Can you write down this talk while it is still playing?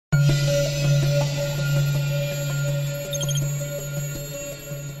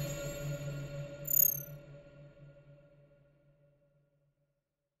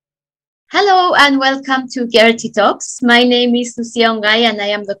and welcome to Gerety Talks. My name is Lucia Ongay and I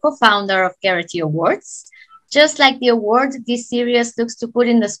am the co-founder of Gerety Awards. Just like the award, this series looks to put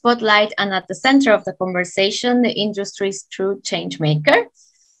in the spotlight and at the center of the conversation the industry's true changemaker.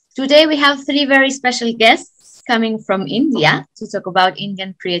 Today we have three very special guests coming from India to talk about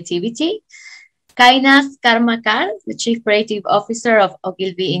Indian creativity. Kainaz Karmakar, the Chief Creative Officer of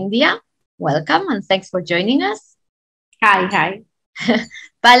Ogilvy India. Welcome and thanks for joining us. Hi.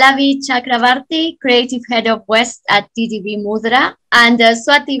 Pallavi Chakravarti, Creative Head of West at DDB Mudra, and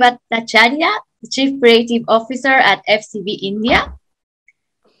Swati Bhattacharya, the Chief Creative Officer at FCB India.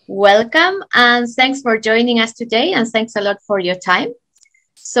 Welcome and thanks for joining us today, and thanks a lot for your time.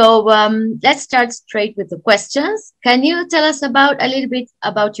 So let's start straight with the questions. Can you tell us a little bit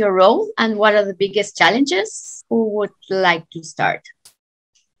about your role and what are the biggest challenges? Who would like to start?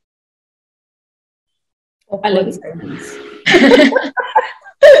 Pallavi.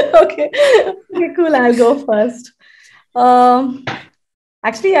 Okay, cool. I'll go first.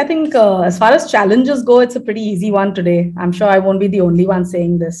 Actually, I think as far as challenges go, it's a pretty easy one today. I'm sure I won't be the only one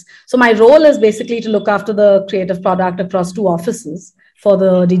saying this. So my role is basically to look after the creative product across 2 offices for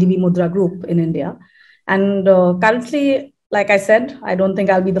the DDB Mudra group in India. And currently, like I said, I don't think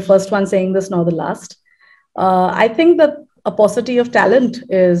I'll be the first one saying this nor the last. I think that a paucity of talent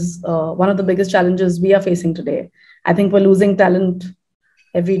is one of the biggest challenges we are facing today. I think we're losing talent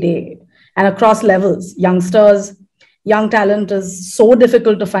every day and across levels. Young talent is so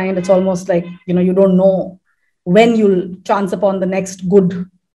difficult to find. It's almost like, you don't know when you'll chance upon the next good,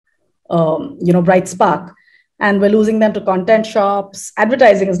 bright spark. And we're losing them to content shops.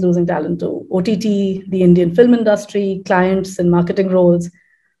 Advertising is losing talent to OTT, the Indian film industry, clients in marketing roles.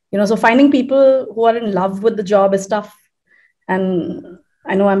 So finding people who are in love with the job is tough. And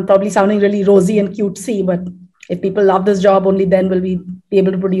I know I'm probably sounding really rosy and cutesy, but if people love this job, only then will we be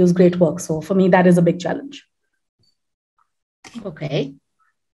able to produce great work. So for me, that is a big challenge. Okay.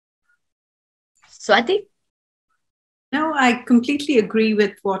 Swati? No, I completely agree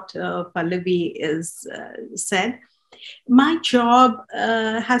with what Pallavi is said. My job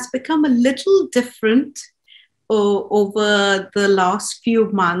has become a little different over the last few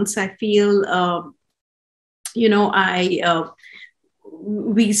months. I feel,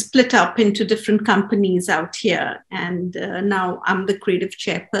 we split up into different companies out here, and now I'm the creative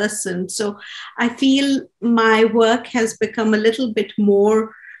chairperson. So I feel my work has become a little bit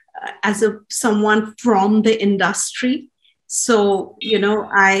more as someone from the industry. So,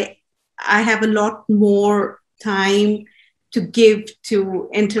 I have a lot more time to give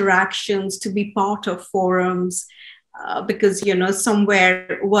to interactions, to be part of forums, because,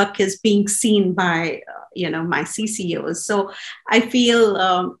 somewhere work is being seen by, my CCOs. So I feel,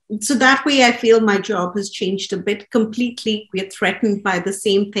 so that way I feel my job has changed a bit completely. We're threatened by the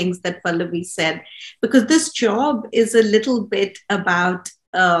same things that Pallavi said, because this job is a little bit about,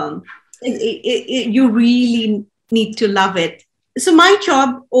 you really need to love it. So my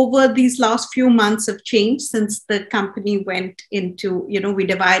job over these last few months have changed since the company went into, we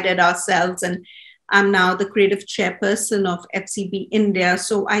divided ourselves, and I'm now the creative chairperson of FCB India.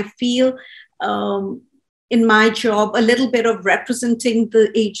 So I feel in my job a little bit of representing the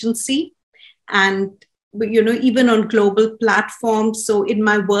agency, and even on global platforms. So in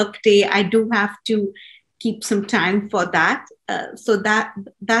my work day, I do have to keep some time for that. So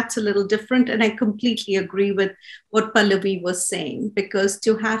that's a little different. And I completely agree with what Pallavi was saying, because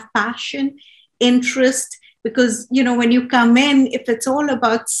to have passion, interest, because, when you come in, if it's all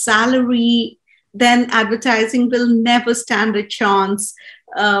about salary, then advertising will never stand a chance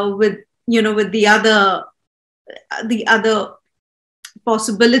with the other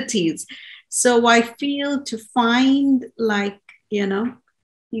possibilities. So I feel to find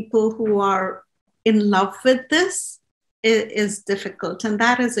people who are in love with this is difficult, and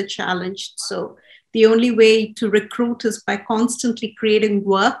that is a challenge. So the only way to recruit is by constantly creating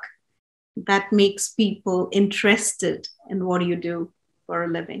work that makes people interested in what you do for a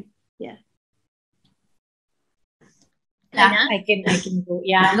living. Yeah. Yeah, I can go.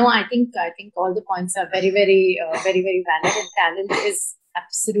 Yeah, no, I think all the points are very, very, very, very valid. And talent is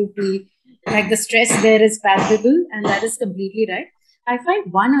absolutely, like, the stress there is palpable, and that is completely right. I find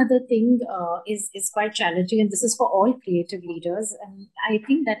one other thing is quite challenging, and this is for all creative leaders, and I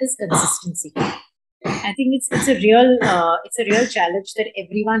think that is consistency. I think it's a real challenge that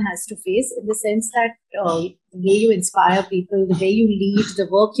everyone has to face, in the sense that the way you inspire people, the way you lead, the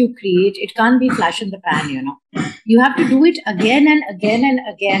work you create, it can't be flash in the pan. You have to do it again and again and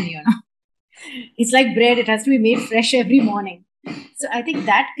again. It's like bread; it has to be made fresh every morning. So I think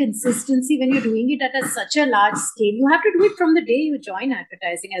that consistency, when you're doing it at such a large scale, you have to do it from the day you join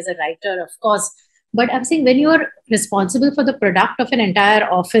advertising as a writer, of course. But I'm saying when you're responsible for the product of an entire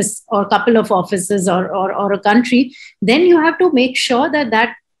office or a couple of offices or a country, then you have to make sure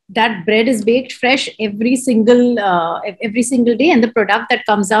that bread is baked fresh every single day, and the product that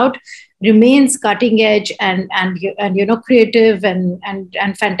comes out remains cutting edge and creative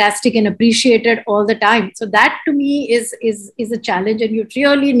and fantastic and appreciated all the time. So that to me is a challenge, and you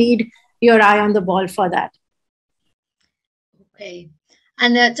really need your eye on the ball for that. Okay.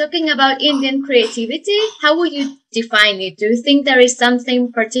 And talking about Indian creativity, how would you define it? Do you think there is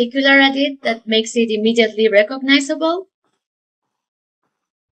something particular at it that makes it immediately recognizable?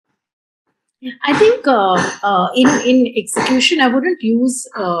 I think in execution, I wouldn't use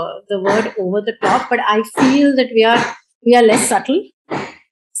the word over the top, but I feel that we are less subtle.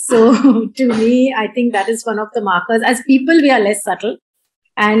 So to me, I think that is one of the markers. As people, we are less subtle,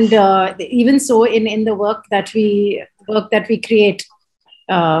 and even so in the work that we create.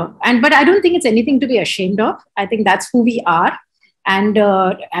 But I don't think it's anything to be ashamed of. I think that's who we are. And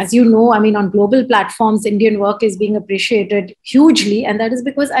as you know, I mean, on global platforms, Indian work is being appreciated hugely. And that is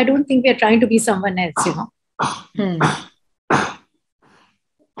because I don't think we are trying to be someone else,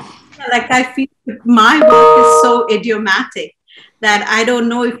 Like I feel my work is so idiomatic that I don't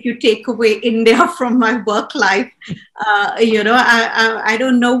know if you take away India from my work life. I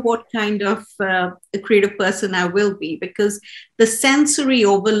don't know what kind of a creative person I will be, because the sensory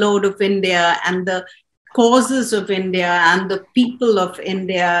overload of India and the causes of India and the people of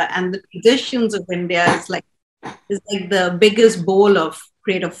India and the traditions of India is like the biggest bowl of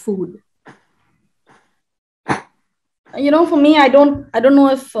creative food. For me, I don't know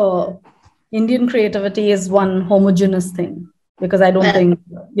if Indian creativity is one homogeneous thing, because I don't think,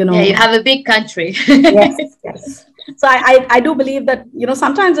 Yeah, you have a big country. Yes. So I do believe that,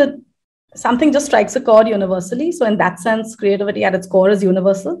 sometimes something just strikes a chord universally. So in that sense, creativity at its core is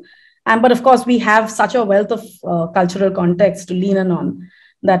universal. But of course, we have such a wealth of cultural context to lean in on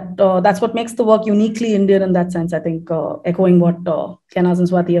that's what makes the work uniquely Indian in that sense, I think, echoing what Kainaz and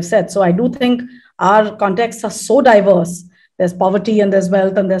Swati have said. So I do think our contexts are so diverse. There's poverty and there's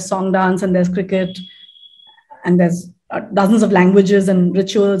wealth and there's song dance and there's cricket and there's dozens of languages and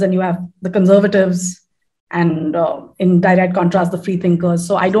rituals, and you have the conservatives and in direct contrast, the free thinkers.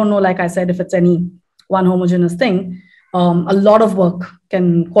 So I don't know, like I said, if it's any one homogeneous thing. A lot of work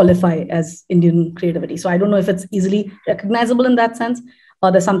can qualify as Indian creativity. So I don't know if it's easily recognizable in that sense, or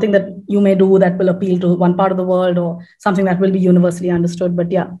there's something that you may do that will appeal to one part of the world, or something that will be universally understood.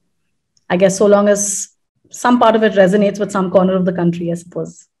 But yeah, I guess so long as some part of it resonates with some corner of the country, I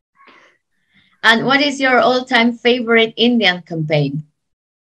suppose. And what is your all-time favorite Indian campaign?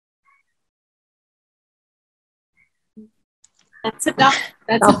 That's a tough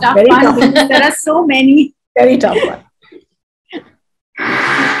one. There are so many. Very tough one.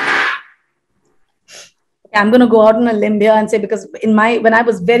 I'm going to go out on a limb here and say, because when I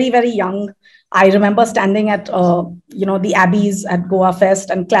was very, very young, I remember standing at, the abbeys at Goa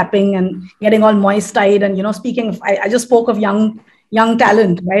Fest and clapping and getting all moist-eyed and, speaking. I just spoke of young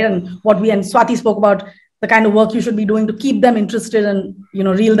talent, right? And Swati spoke about the kind of work you should be doing to keep them interested and,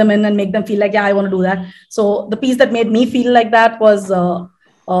 reel them in and make them feel like, yeah, I want to do that. So the piece that made me feel like that was a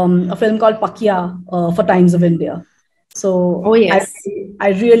film called Pakya for Times of India. So oh, yes. I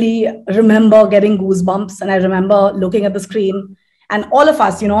really remember getting goosebumps, and I remember looking at the screen, and all of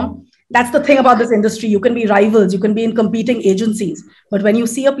us, that's the thing about this industry. You can be rivals, you can be in competing agencies, but when you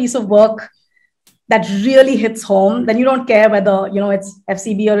see a piece of work that really hits home, then you don't care whether, it's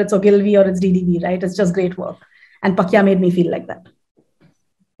FCB or it's Ogilvy or it's DDB, right? It's just great work. And Pakya made me feel like that.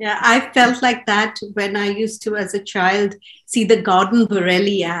 Yeah, I felt like that when I used to, as a child, see the Gordon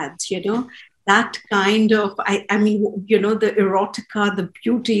Borelli ads, that kind of, I mean, the erotica, the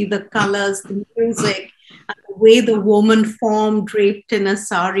beauty, the colors, the music, the way the woman formed draped in a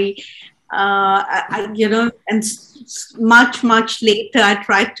sari, and much later, I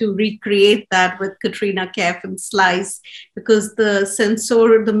tried to recreate that with Katrina Kaif and Slice, because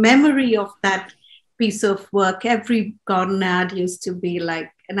the memory of that piece of work, every Gordon ad used to be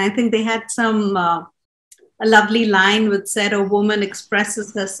like, and I think they had a lovely line which said, a woman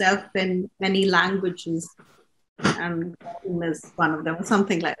expresses herself in many languages. And is one of them, or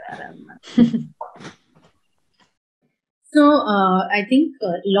something like that. So I think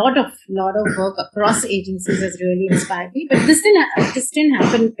a lot of work across agencies has really inspired me. But this didn't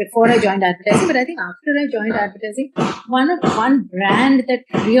happen before I joined advertising. But I think after I joined advertising, one brand that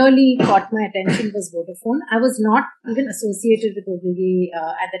really caught my attention was Vodafone. I was not even associated with Ogilvy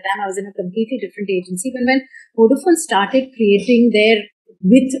at the time. I was in a completely different agency. But when Vodafone started creating their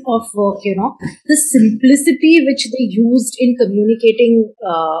width of work, the simplicity which they used in communicating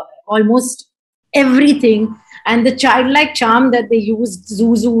almost everything, and the childlike charm that they used,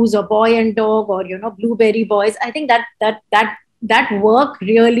 Zuzus or Boy and Dog or Blueberry Boys, I think that work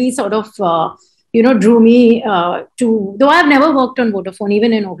really sort of drew me to, though I've never worked on Vodafone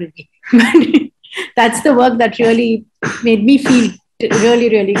even in Ogilvy. That's the work that really made me feel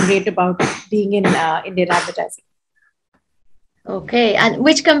really great about being in Indian advertising. Okay, and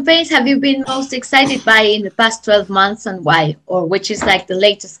which campaigns have you been most excited by in the past 12 months and why? Or which is like the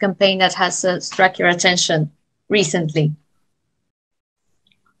latest campaign that has struck your attention recently?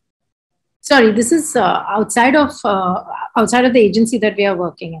 Sorry, this is outside of the agency that we are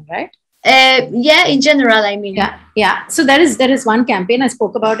working in, right? Yeah, in general, I mean. Yeah. So there is one campaign. I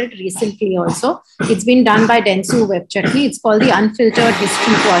spoke about it recently also. It's been done by Dentsu Web Chutney. It's called the Unfiltered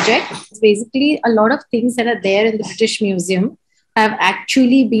History Project. It's basically a lot of things that are there in the British Museum have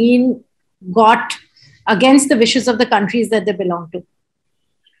actually been got against the wishes of the countries that they belong to.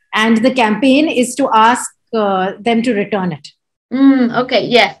 And the campaign is to ask them to return it. Okay,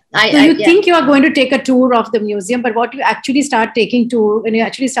 yeah. So you think you are going to take a tour of the museum, but what you actually start taking when you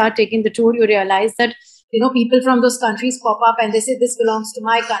actually start taking the tour, you realize that, people from those countries pop up and they say, this belongs to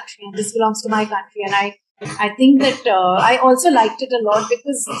my country and this belongs to my country. And I think that I also liked it a lot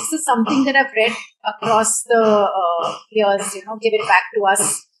because this is something that I've read across the years, give it back to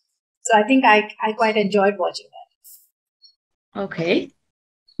us. So I think I quite enjoyed watching that. Okay.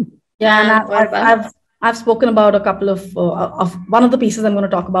 Yeah, and I've spoken about a couple of one of the pieces I'm going to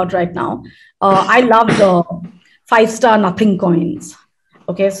talk about right now. I love the 5-star nothing coins.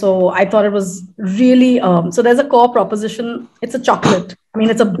 Okay, so I thought it was really, so there's a core proposition. It's a chocolate. I mean,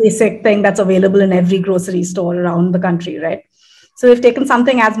 it's a basic thing that's available in every grocery store around the country, right? So we've taken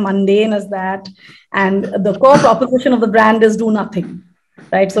something as mundane as that. And the core proposition of the brand is do nothing,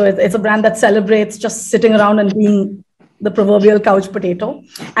 right? So it's a brand that celebrates just sitting around and being the proverbial couch potato.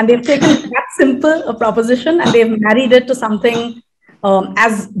 And they've taken that simple a proposition and they've married it to something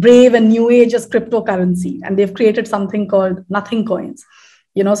as brave and new age as cryptocurrency. And they've created something called nothing coins.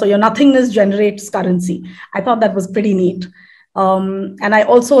 So your nothingness generates currency. I thought that was pretty neat. And I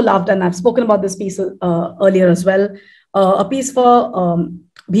also loved, and I've spoken about this piece earlier as well, a piece for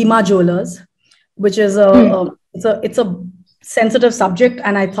Bhima Jewelers, which is it's a sensitive subject,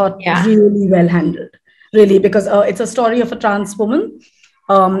 and I thought really well handled. Really, because it's a story of a trans woman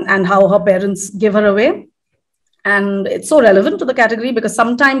and how her parents give her away. And it's so relevant to the category because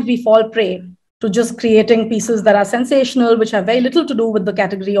sometimes we fall prey to just creating pieces that are sensational, which have very little to do with the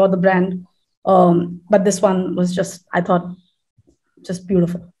category or the brand. But this one was just, I thought, just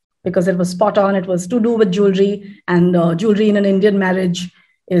beautiful because it was spot on. It was to do with jewelry, and jewelry in an Indian marriage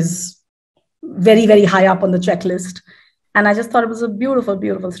is very, very high up on the checklist. And I just thought it was a beautiful,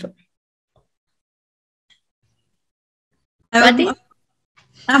 beautiful story.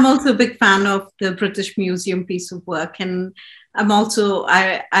 I'm also a big fan of the British Museum piece of work, and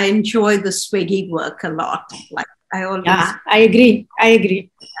I enjoy the swaggy work a lot. Like I always, I agree.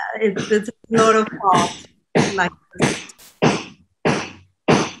 It's a lot of art like this.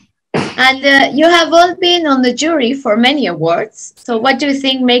 And you have all been on the jury for many awards. So what do you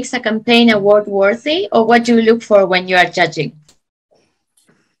think makes a campaign award worthy, or what do you look for when you are judging?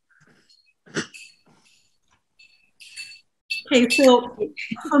 Okay, so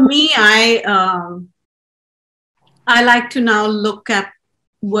for me, I like to now look at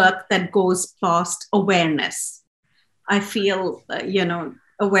work that goes past awareness. I feel,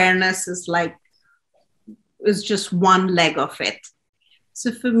 awareness is just one leg of it.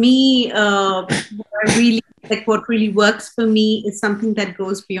 So for me, what really works for me is something that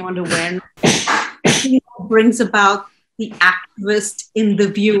goes beyond awareness. It brings about the activist in the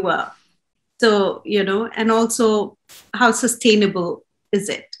viewer. So, and also how sustainable is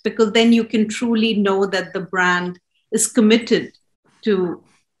it? Because then you can truly know that the brand is committed to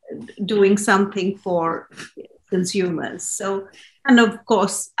doing something for consumers. So, and of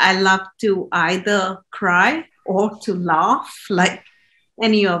course, I love to either cry or to laugh, like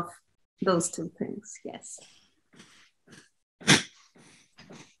any of those two things. Yes.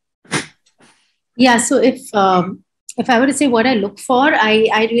 Yeah. So if I were to say what I look for,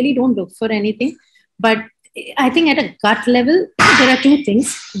 I really don't look for anything. But I think at a gut level, there are two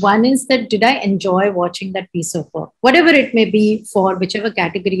things. One is that did I enjoy watching that piece of work? Whatever it may be for whichever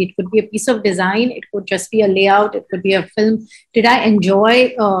category, it could be a piece of design, it could just be a layout, it could be a film. Did I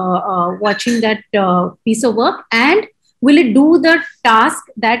enjoy watching that piece of work? And will it do the task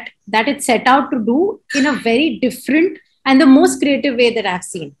that it set out to do in a very different and the most creative way that I've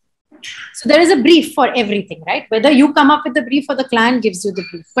seen? So there is a brief for everything, right? Whether you come up with the brief or the client gives you the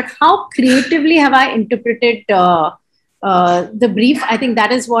brief. But how creatively have I interpreted the brief? I think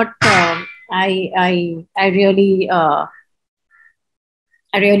that is what I really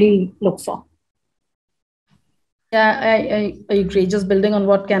look for. Yeah, I agree. Just building on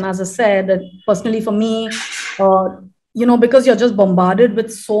what Kainaz has said, that personally for me, because you're just bombarded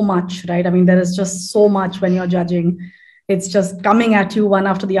with so much, right? I mean, there is just so much when you're judging. It's just coming at you one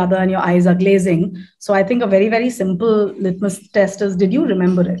after the other and your eyes are glazing. So I think a very, very simple litmus test is, did you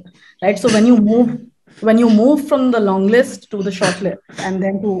remember it? Right? So when you move from the long list to the short list and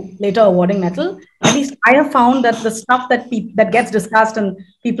then to later awarding metal, at least I have found that the stuff that gets discussed and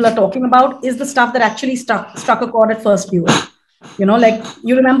people are talking about is the stuff that actually struck a chord at first view. Like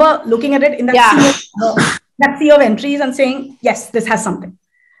you remember looking at it in that sea of entries and saying, yes, this has something.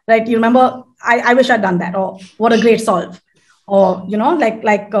 Right? You remember, I wish I'd done that, or what a great solve, or like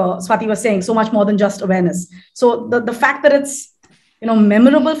Swati was saying, so much more than just awareness. So the fact that it's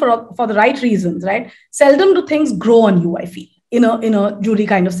memorable for the right reasons, right? Seldom do things grow on you, I feel, in a jury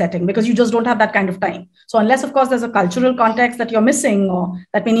kind of setting, because you just don't have that kind of time. So unless, of course, there's a cultural context that you're missing or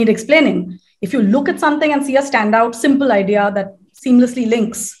that may need explaining, if you look at something and see a standout, simple idea that seamlessly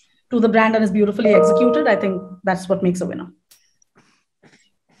links to the brand and is beautifully executed, I think that's what makes a winner.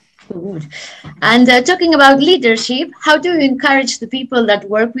 Good. And talking about leadership, how do you encourage the people that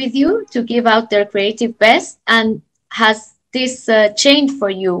work with you to give out their creative best? And has this changed for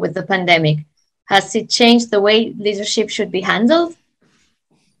you with the pandemic? Has it changed the way leadership should be handled?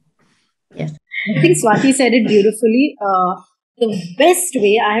 Yes. I think Swati said it beautifully. The best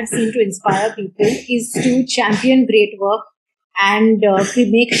way I have seen to inspire people is to champion great work and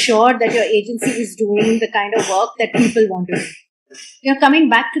to make sure that your agency is doing the kind of work that people want to do. Coming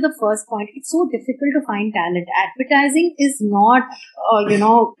back to the first point, it's so difficult to find talent. Advertising is not,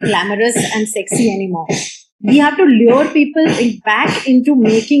 glamorous and sexy anymore. We have to lure people back into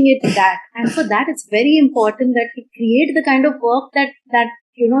making it that. And for that, it's very important that we create the kind of work that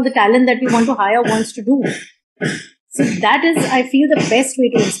the talent that we want to hire wants to do. So that is, I feel, the best way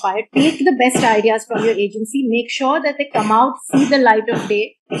to inspire. Take the best ideas from your agency, make sure that they come out, see the light of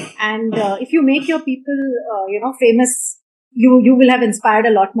day. And if you make your people, famous, you will have inspired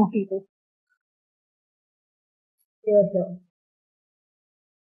a lot more people.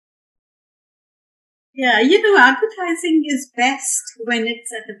 Yeah, advertising is best when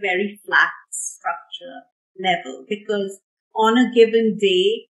it's at a very flat structure level, because on a given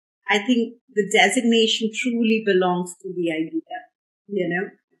day, I think the designation truly belongs to the idea,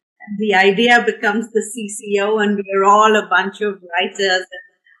 The idea becomes the CCO, and we're all a bunch of writers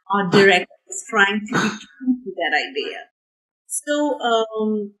or directors trying to be true to that idea. So,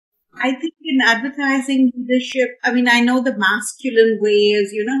 I think in advertising leadership, I mean, I know the masculine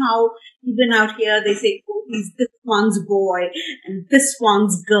ways, how even out here they say, oh, he's this one's boy and this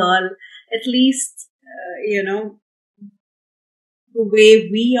one's girl. At least, the way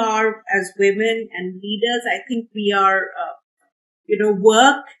we are as women and leaders, I think we are,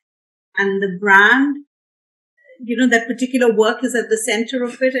 work and the brand, that particular work is at the center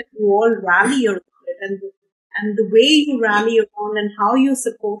of it, and you all rally around it. And the way you rally around and how you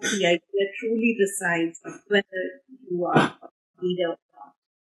support the idea truly decides whether you are a leader or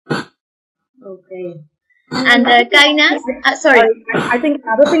not. Okay. And Kainaz, sorry. I think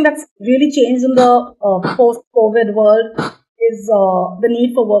another thing that's really changed in the post-COVID world is the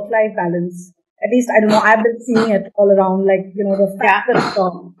need for work-life balance. At least, I don't know, I've been seeing it all around, like, the fact that,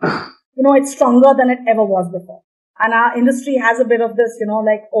 it's stronger than it ever was before. And our industry has a bit of this,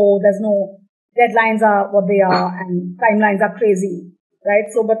 there's no deadlines are what they are and timelines are crazy, right?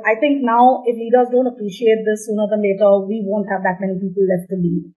 So, but I think now if leaders don't appreciate this, sooner than later, we won't have that many people left to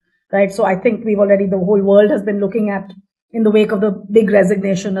lead, right? So I think the whole world has been looking at, in the wake of the big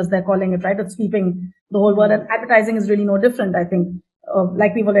resignation, as they're calling it, right? It's sweeping the whole world, and advertising is really no different, I think.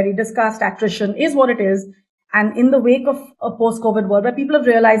 Like we've already discussed, attrition is what it is. And in the wake of a post-COVID world where people have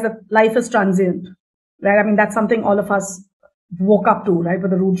realized that life is transient, right? I mean, that's something all of us woke up to, right,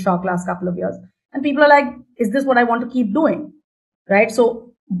 with the rude shock last couple of years. And people are like, is this what I want to keep doing, right?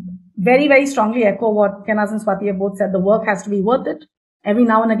 So very, very strongly echo what Kainaz and Swati have both said. The work has to be worth it. Every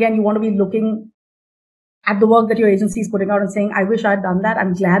now and again, you want to be looking at the work that your agency is putting out and saying, I wish I'd done that.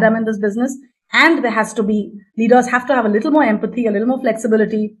 I'm glad I'm in this business. And leaders have to have a little more empathy, a little more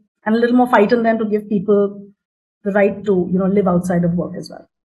flexibility, and a little more fight in them to give people the right to, live outside of work as well.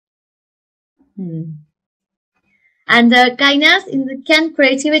 And Kainaz, in the Cannes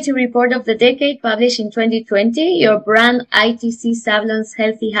Creativity Report of the Decade published in 2020, your brand ITC Savlon's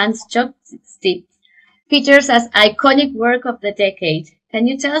Healthy Hands Chopstick features as iconic work of the decade. Can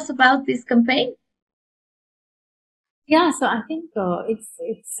you tell us about this campaign? Yeah, so I think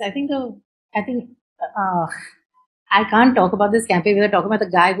I can't talk about this campaign without talking about the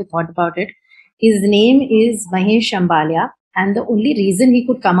guy who thought about it. His name is Mahesh Ambalia, and the only reason he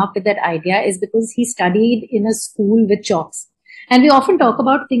could come up with that idea is because he studied in a school with chalks. And we often talk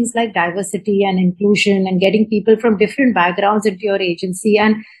about things like diversity and inclusion and getting people from different backgrounds into your agency.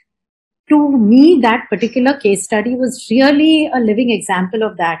 And to me, that particular case study was really a living example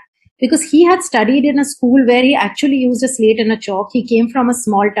of that, because he had studied in a school where he actually used a slate and a chalk. He came from a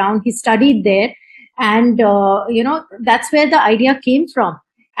small town. He studied there. And, that's where the idea came from.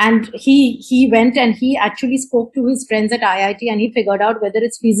 And he went and he actually spoke to his friends at IIT and he figured out whether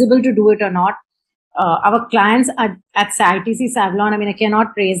it's feasible to do it or not. Our clients at ITC Savlon, I mean, I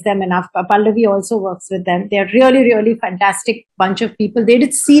cannot praise them enough. Pallavi also works with them. They're really, really fantastic bunch of people. They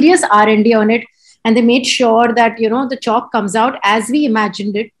did serious R&D on it. And they made sure that, the chalk comes out as we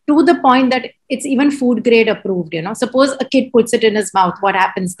imagined it, to the point that it's even food grade approved. Suppose a kid puts it in his mouth, what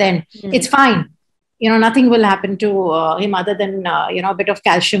happens then? It's fine. Nothing will happen to him other than, a bit of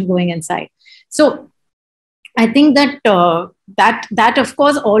calcium going inside. So I think that that of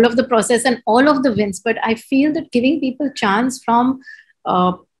course, all of the process and all of the wins, but I feel that giving people chance from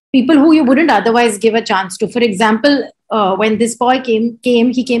people who you wouldn't otherwise give a chance to. For example, when this boy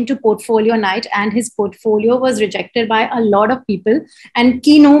he came to portfolio night and his portfolio was rejected by a lot of people. And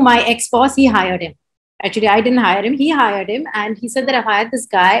Kinu, my ex-boss, he hired him. Actually, I didn't hire him. He hired him. And he said that I've hired this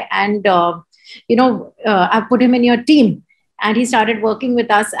guy and, I've put him in your team. And he started working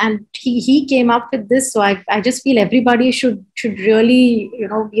with us and he came up with this. So I just feel everybody should really,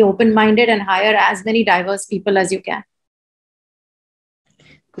 be open-minded and hire as many diverse people as you can.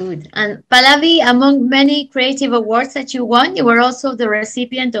 Good. And Pallavi, among many creative awards that you won, you were also the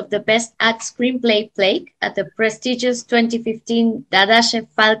recipient of the Best Ad Screenplay Plaque at the prestigious 2015 Dadashev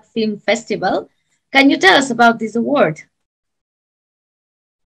Falk Film Festival. Can you tell us about this award?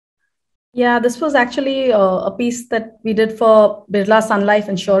 Yeah, this was actually a piece that we did for Birla Sun Life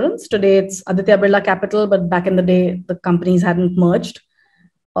Insurance. Today it's Aditya Birla Capital, but back in the day, the companies hadn't merged.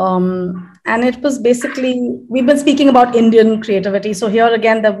 And it was basically, we've been speaking about Indian creativity. So here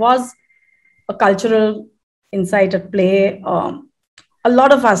again, there was a cultural insight at play. A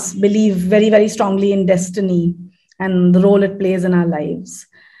lot of us believe very, very strongly in destiny and the role it plays in our lives.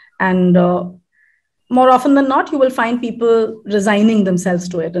 And more often than not, you will find people resigning themselves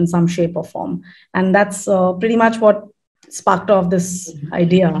to it in some shape or form. And that's pretty much what sparked off this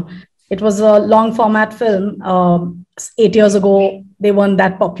idea. It was a long format film. 8 years ago, they weren't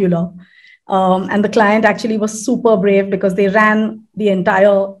that popular. And the client actually was super brave because they ran the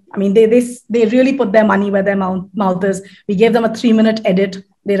entire, they really put their money where their mouth is. We gave them a 3-minute edit.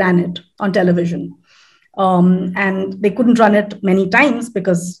 They ran it on television. And they couldn't run it many times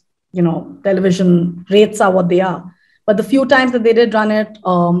because television rates are what they are. But the few times that they did run it,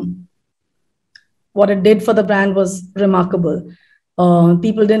 what it did for the brand was remarkable.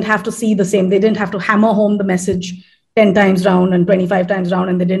 People didn't have to see the same. They didn't have to hammer home the message 10 times round and 25 times round.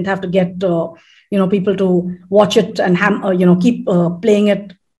 And they didn't have to get, people to watch it and keep playing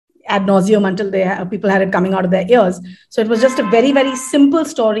it ad nauseum until people had it coming out of their ears. So it was just a very, very simple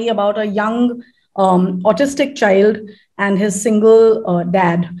story about a young autistic child and his single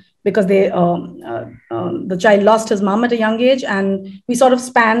dad, because the child lost his mom at a young age, and we sort of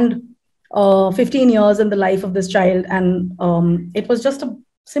spanned 15 years in the life of this child. And it was just a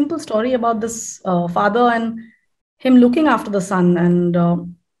simple story about this father and him looking after the son.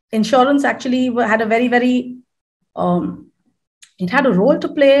 And insurance actually had a very, very, it had a role to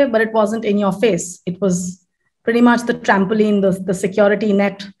play, but it wasn't in your face. It was pretty much the trampoline, the security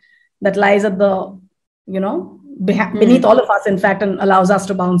net that lies at the, beneath all of us, in fact, and allows us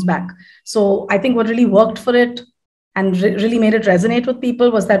to bounce back. So I think what really worked for it and really made it resonate with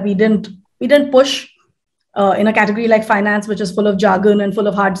people was that we didn't push in a category like finance, which is full of jargon and full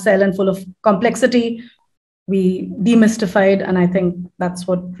of hard sell and full of complexity. We demystified, and I think that's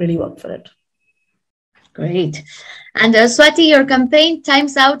what really worked for it. Great. And Swati, your campaign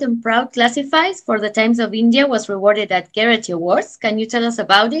Times Out and Proud Classifieds for the Times of India was rewarded at Gerety Awards. Can you tell us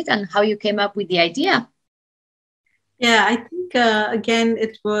about it and how you came up with the idea? Yeah, I think, again,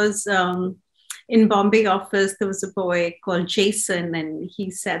 it was in Bombay office, there was a boy called Jason, and he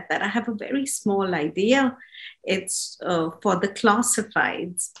said that I have a very small idea. It's for the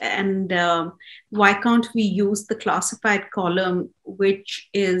classifieds. And why can't we use the classified column, which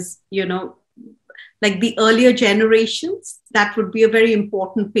is, like the earlier generations, that would be a very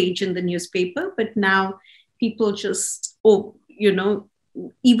important page in the newspaper. But now people just,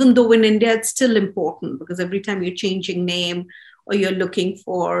 even though in India it's still important, because every time you're changing name or you're looking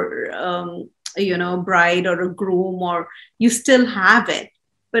for, a bride or a groom, or you still have it,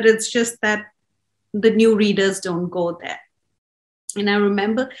 but it's just that the new readers don't go there. And I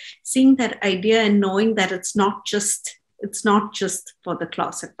remember seeing that idea and knowing that it's not just for the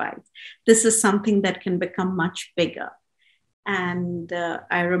classifieds. This is something that can become much bigger. And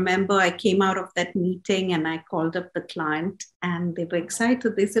I remember I came out of that meeting and I called up the client and they were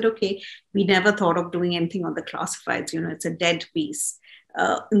excited. They said, okay, we never thought of doing anything on the classifieds. It's a dead piece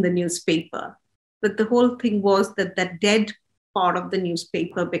in the newspaper. But the whole thing was that dead part of the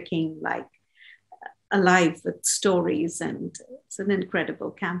newspaper became like alive with stories, and it's an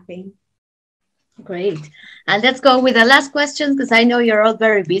incredible campaign. Great. And let's go with the last question, because I know you're all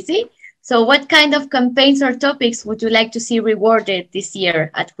very busy. So what kind of campaigns or topics would you like to see rewarded this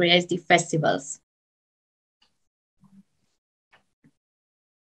year at creative festivals?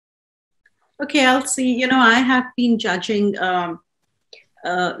 Okay, I'll see. I have been judging,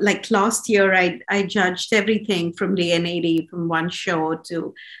 like last year, I judged everything from Day and 80, from one show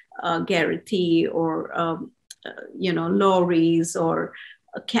to Gerety or, Lorries or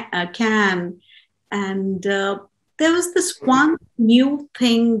Can. And there was this one new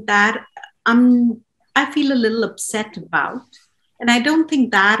thing that I feel a little upset about. And I don't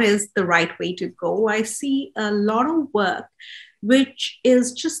think that is the right way to go. I see a lot of work, which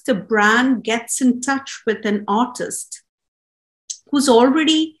is just a brand gets in touch with an artist who's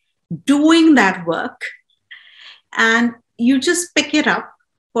already doing that work. And you just pick it up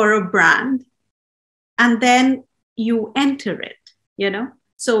for a brand and then you enter it,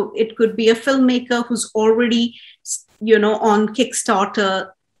 So it could be a filmmaker who's already, on Kickstarter,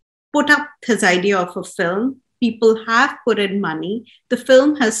 put up his idea of a film. People have put in money. The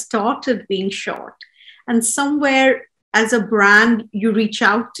film has started being shot. And somewhere as a brand, you reach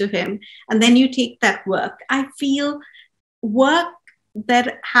out to him and then you take that work. I feel work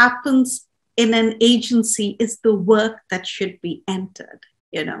that happens in an agency is the work that should be entered,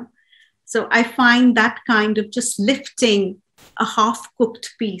 So I find that kind of just lifting a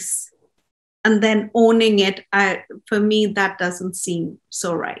half-cooked piece and then owning it, for me, that doesn't seem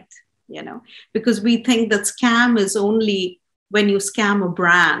so right, because we think that scam is only when you scam a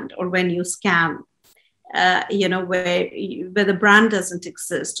brand or when you scam, where the brand doesn't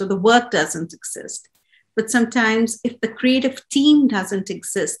exist or the work doesn't exist. But sometimes if the creative team doesn't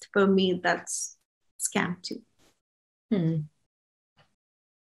exist, for me, that's scam too.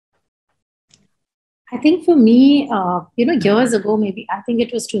 I think for me, years ago, maybe, I think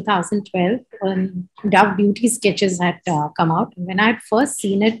it was 2012, when Dove Beauty sketches had come out. And when I had first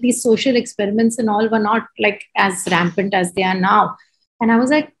seen it, these social experiments and all were not like as rampant as they are now. And I was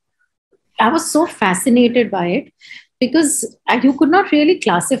like, I was so fascinated by it because you could not really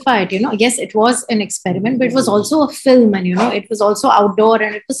classify it. Yes, it was an experiment, but it was also a film and, it was also outdoor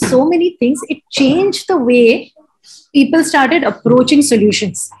and it was so many things. It changed the way people started approaching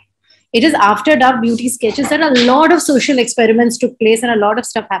solutions. It is after Dove Beauty sketches that a lot of social experiments took place and a lot of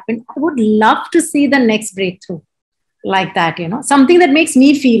stuff happened. I would love to see the next breakthrough like that, something that makes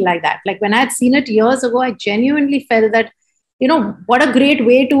me feel like that. Like when I had seen it years ago, I genuinely felt that, what a great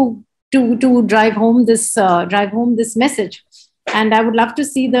way to drive home this message. And I would love to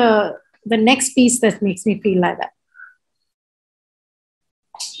see the next piece that makes me feel like that.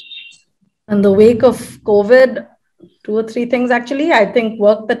 In the wake of COVID, 2 or 3 things, actually. I think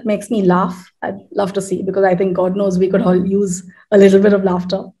work that makes me laugh, I'd love to see, because I think God knows we could all use a little bit of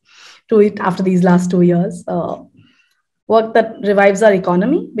laughter to it after these last 2 years. Work that revives our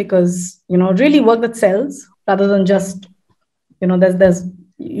economy, because, really work that sells rather than just,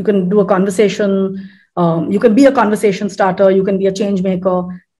 you can do a conversation, you can be a conversation starter, you can be a change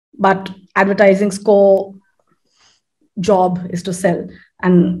maker, but advertising's core job is to sell.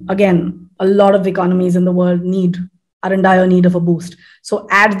 And again, a lot of economies in the world are in dire need of a boost. So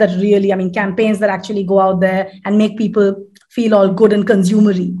ads that really, campaigns that actually go out there and make people feel all good and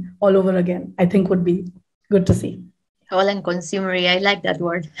consumery all over again, I think would be good to see. All and consumery, I like that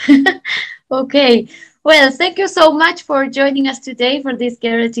word. Okay, well, thank you so much for joining us today for this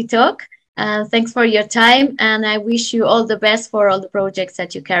Gerety Talk. Thanks for your time, and I wish you all the best for all the projects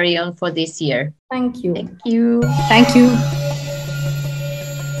that you carry on for this year. Thank you. Thank you. Thank you.